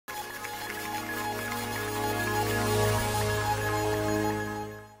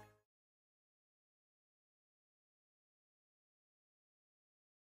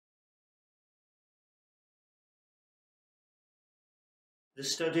The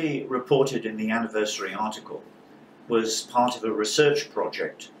study reported in the anniversary article was part of a research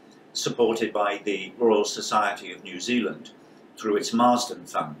project supported by the Royal Society of New Zealand through its Marsden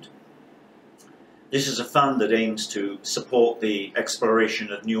Fund. This is a fund that aims to support the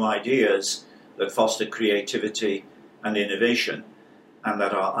exploration of new ideas that foster creativity and innovation and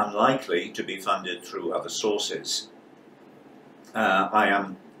that are unlikely to be funded through other sources. I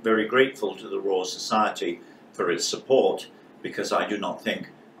am very grateful to the Royal Society for its support, because I do not think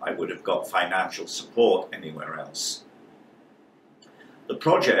I would have got financial support anywhere else. The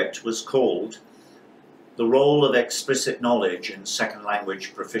project was called The Role of Explicit Knowledge in Second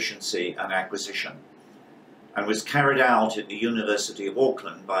Language Proficiency and Acquisition, and was carried out at the University of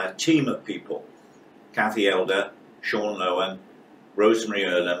Auckland by a team of people: Kathy Elder, Sean Lowen, Rosemary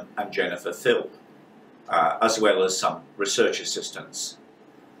Earlham and Jennifer Philp, as well as some research assistants.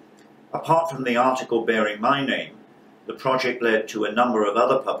 Apart from the article bearing my name, the project led to a number of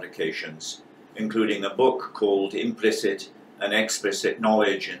other publications, including a book called Implicit and Explicit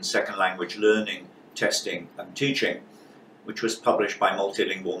Knowledge in Second Language Learning, Testing and Teaching, which was published by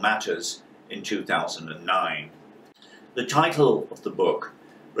Multilingual Matters in 2009. The title of the book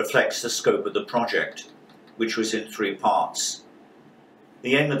reflects the scope of the project, which was in 3 parts.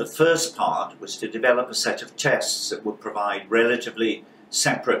 The aim of the first part was to develop a set of tests that would provide relatively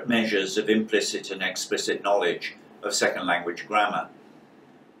separate measures of implicit and explicit knowledge of second language grammar.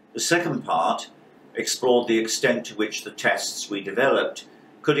 The second part explored the extent to which the tests we developed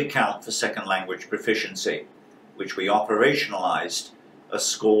could account for second language proficiency, which we operationalized as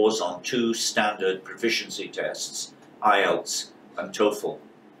scores on 2 standard proficiency tests, IELTS and TOEFL.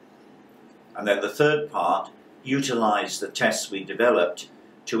 And then the third part utilized the tests we developed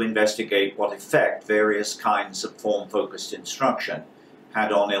to investigate what effect various kinds of form-focused instruction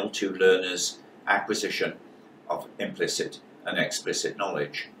had on L2 learners' acquisition of implicit and explicit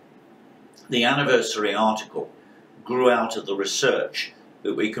knowledge. The anniversary article grew out of the research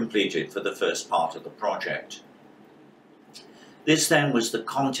that we completed for the first part of the project. This then was the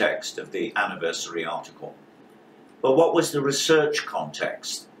context of the anniversary article. But what was the research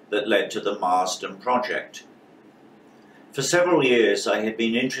context that led to the Marsden project? For several years I had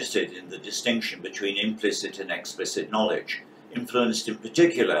been interested in the distinction between implicit and explicit knowledge, influenced in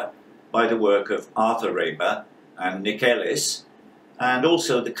particular by the work of Arthur Reber and Rod Ellis, and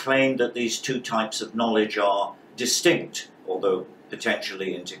also the claim that these 2 types of knowledge are distinct, although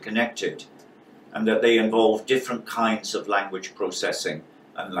potentially interconnected, and that they involve different kinds of language processing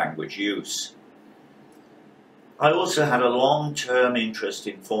and language use. I also had a long-term interest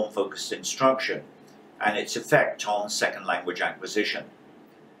in form-focused instruction and its effect on second language acquisition.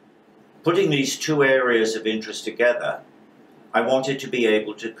 Putting these 2 areas of interest together, I wanted to be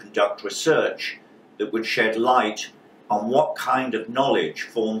able to conduct research that would shed light on what kind of knowledge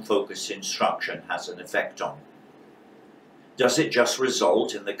form-focused instruction has an effect on. Does it just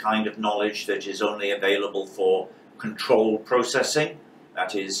result in the kind of knowledge that is only available for controlled processing,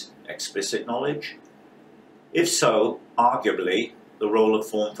 that is, explicit knowledge? If so, arguably, the role of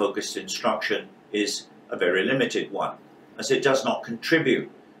form-focused instruction is a very limited one, as it does not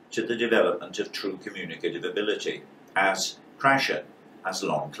contribute to the development of true communicative ability, as Krashen has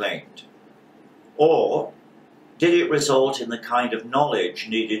long claimed. Or did it result in the kind of knowledge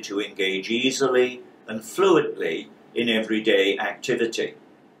needed to engage easily and fluidly in everyday activity,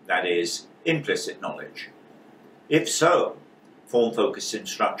 that is, implicit knowledge? If so, form-focused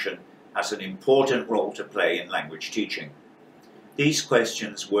instruction has an important role to play in language teaching. These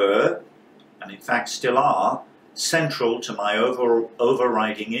questions were, and in fact still are, central to my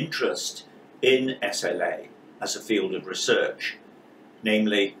overriding interest in SLA as a field of research,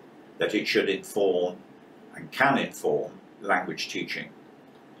 namely that it should inform and can inform language teaching.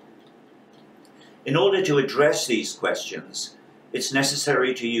 In order to address these questions, it's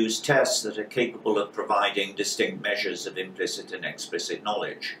necessary to use tests that are capable of providing distinct measures of implicit and explicit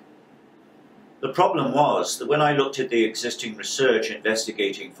knowledge. The problem was that when I looked at the existing research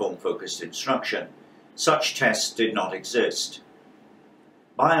investigating form-focused instruction, such tests did not exist.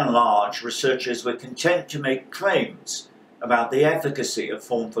 By and large, researchers were content to make claims about the efficacy of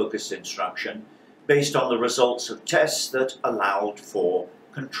form-focused instruction based on the results of tests that allowed for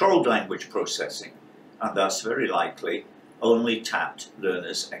controlled language processing, and thus very likely only tapped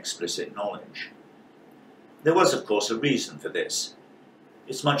learners' explicit knowledge. There was, of course, a reason for this.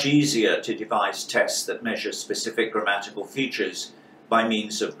 It's much easier to devise tests that measure specific grammatical features by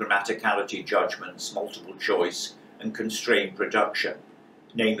means of grammaticality judgments, multiple choice, and constrained production,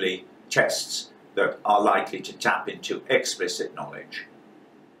 namely tests that are likely to tap into explicit knowledge.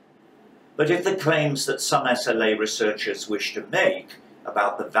 But if the claims that some SLA researchers wish to make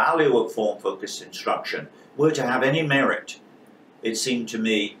about the value of form-focused instruction were to have any merit, it seemed to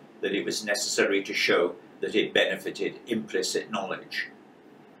me that it was necessary to show that it benefited implicit knowledge.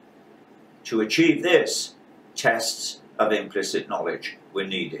 To achieve this, tests of implicit knowledge were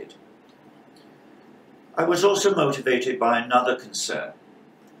needed. I was also motivated by another concern.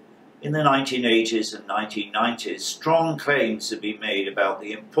 In the 1980s and 1990s, strong claims had been made about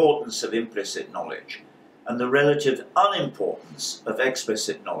the importance of implicit knowledge and the relative unimportance of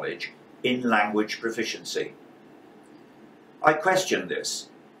explicit knowledge in language proficiency. I questioned this.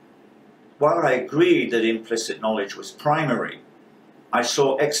 While I agreed that implicit knowledge was primary, I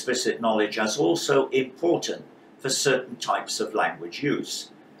saw explicit knowledge as also important for certain types of language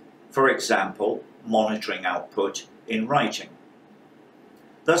use. For example, monitoring output in writing.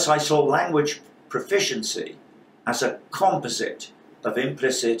 Thus, I saw language proficiency as a composite of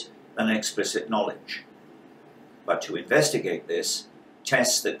implicit and explicit knowledge. But to investigate this,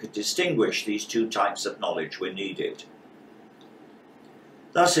 tests that could distinguish these two types of knowledge were needed.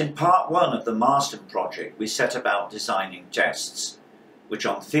 Thus, in part one of the Marsden project, we set about designing tests, which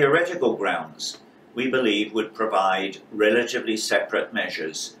on theoretical grounds we believe would provide relatively separate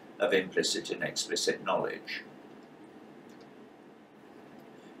measures of implicit and explicit knowledge.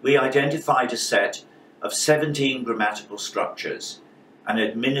 We identified a set of 17 grammatical structures and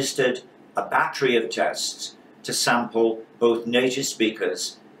administered a battery of tests to sample both native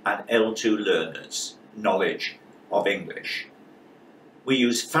speakers and L2 learners' knowledge of English. We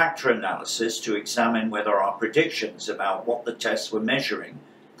used factor analysis to examine whether our predictions about what the tests were measuring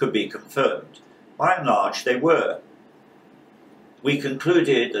could be confirmed. By and large, they were. We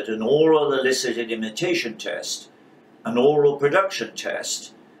concluded that an oral elicited imitation test, an oral production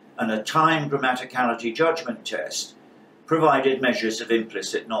test, and a time grammaticality judgment test provided measures of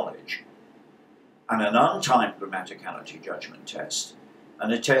implicit knowledge, and an untimed grammaticality judgment test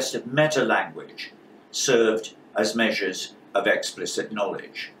and a test of meta-language served as measures of explicit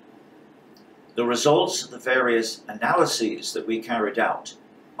knowledge. The results of the various analyses that we carried out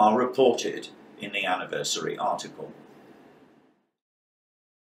are reported in the anniversary article.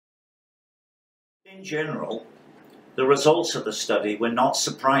 In general, the results of the study were not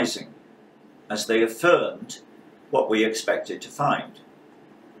surprising, as they affirmed what we expected to find.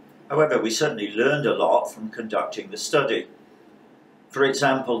 However, we certainly learned a lot from conducting the study. For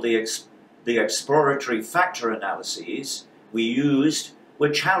example, the exploratory factor analyses we used were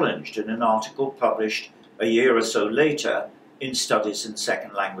challenged in an article published a year or so later in Studies in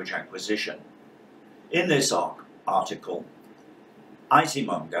Second Language Acquisition. In this article,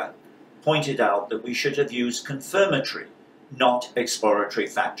 Isimunger pointed out that we should have used confirmatory, not exploratory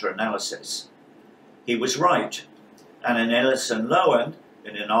factor analysis. He was right, and in Ellis and Lowen,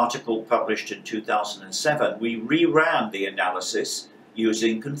 in an article published in 2007, we reran the analysis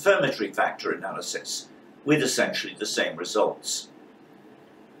using confirmatory factor analysis, with essentially the same results.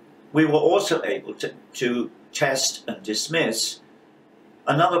 We were also able to test and dismiss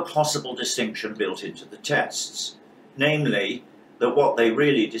another possible distinction built into the tests, namely that what they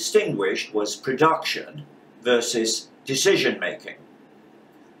really distinguished was production versus decision-making.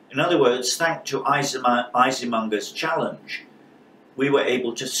 In other words, thanks to Isimunger's challenge, we were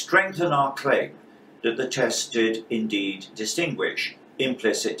able to strengthen our claim that the test did indeed distinguish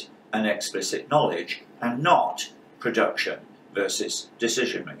implicit and explicit knowledge and not production versus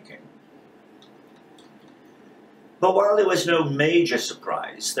decision-making. But while there was no major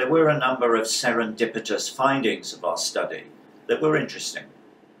surprise, there were a number of serendipitous findings of our study that were interesting.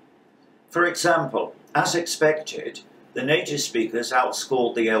 For example, as expected, the native speakers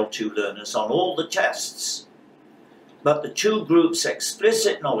outscored the L2 learners on all the tests, but the two groups'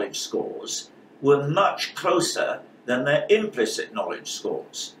 explicit knowledge scores were much closer than their implicit knowledge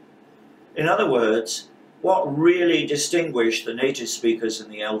scores. In other words, what really distinguished the native speakers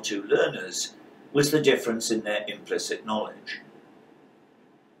and the L2 learners was the difference in their implicit knowledge.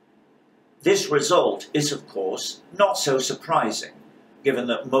 This result is, of course, not so surprising, given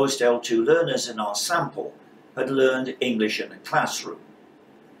that most L2 learners in our sample had learned English in a classroom.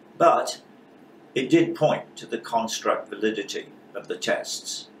 But it did point to the construct validity of the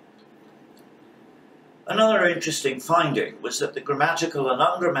tests. Another interesting finding was that the grammatical and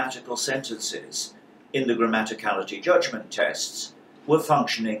ungrammatical sentences in the grammaticality judgment tests were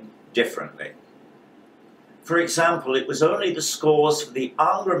functioning differently. For example, it was only the scores for the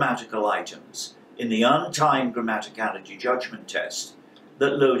ungrammatical items in the untimed grammaticality judgment test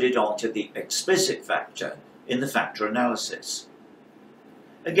that loaded onto the explicit factor in the factor analysis.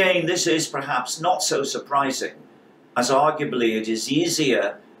 Again, this is perhaps not so surprising, as arguably it is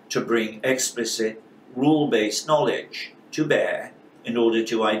easier to bring explicit, rule-based knowledge to bear in order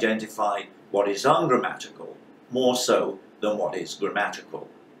to identify what is ungrammatical, more so than what is grammatical.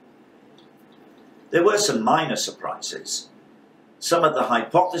 There were some minor surprises. Some of the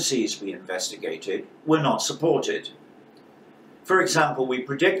hypotheses we investigated were not supported. For example, we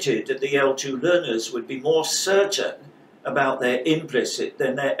predicted that the L2 learners would be more certain about their implicit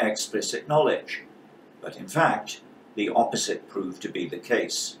than their explicit knowledge. But in fact, the opposite proved to be the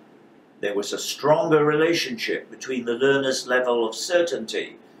case. There was a stronger relationship between the learner's level of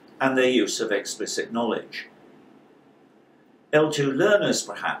certainty and their use of explicit knowledge. L2 learners,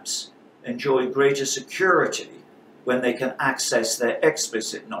 perhaps, enjoy greater security when they can access their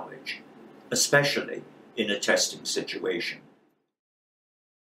explicit knowledge, especially in a testing situation.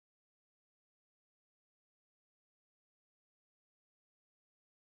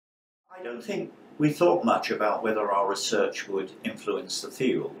 I don't think we thought much about whether our research would influence the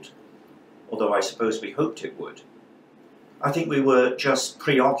field, although I suppose we hoped it would. I think we were just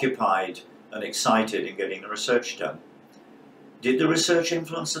preoccupied and excited in getting the research done. Did the research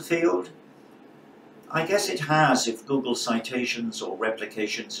influence the field? I guess it has if Google citations or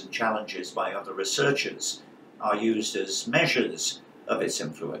replications and challenges by other researchers are used as measures of its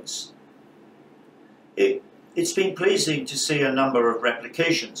influence. It's been pleasing to see a number of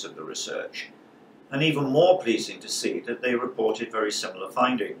replications of the research, and even more pleasing to see that they reported very similar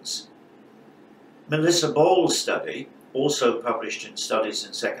findings. Melissa Bowles' study, also published in Studies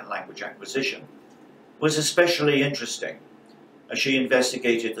in Second Language Acquisition, was especially interesting, as she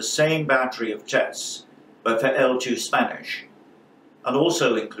investigated the same battery of tests, but for L2 Spanish, and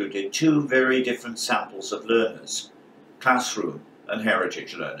also included two very different samples of learners, classroom and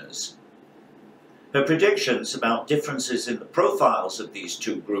heritage learners. Her predictions about differences in the profiles of these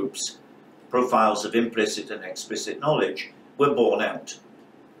two groups, profiles of implicit and explicit knowledge, were borne out.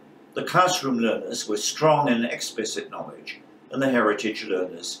 The classroom learners were strong in explicit knowledge, and the heritage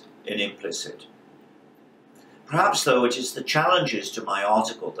learners in implicit. Perhaps, though, it is the challenges to my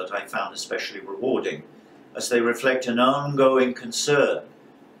article that I found especially rewarding, as they reflect an ongoing concern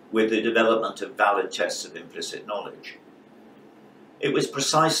with the development of valid tests of implicit knowledge. It was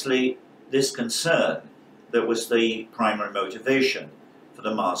precisely this concern that was the primary motivation for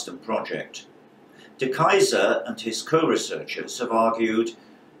the Marsden project. De Keyser and his co-researchers have argued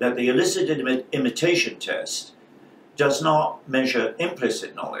that the elicited imitation test does not measure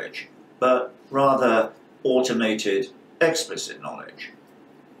implicit knowledge, but rather automated explicit knowledge.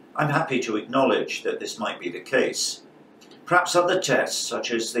 I'm happy to acknowledge that this might be the case. Perhaps other tests,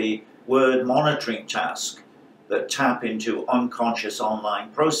 such as the word monitoring task that tap into unconscious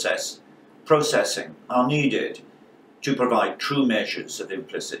online processing, are needed to provide true measures of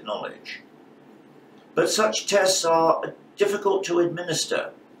implicit knowledge. But such tests are difficult to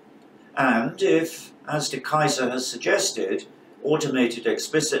administer, and if, as De Keyser has suggested, automated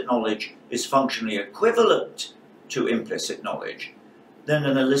explicit knowledge is functionally equivalent to implicit knowledge, then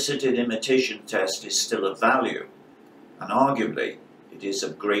an elicited imitation test is still of value, and arguably it is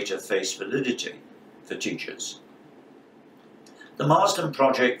of greater face validity for teachers. The Marsden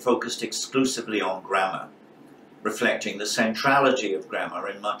project focused exclusively on grammar, reflecting the centrality of grammar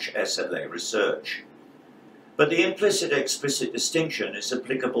in much SLA research. But the implicit-explicit distinction is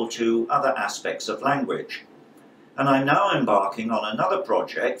applicable to other aspects of language, and I'm now embarking on another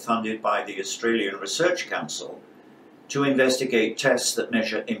project funded by the Australian Research Council to investigate tests that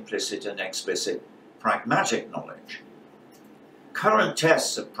measure implicit and explicit pragmatic knowledge. Current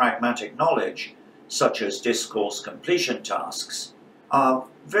tests of pragmatic knowledge, such as discourse completion tasks, are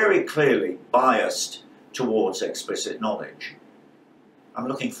very clearly biased towards explicit knowledge. I'm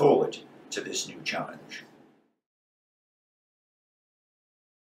looking forward to this new challenge.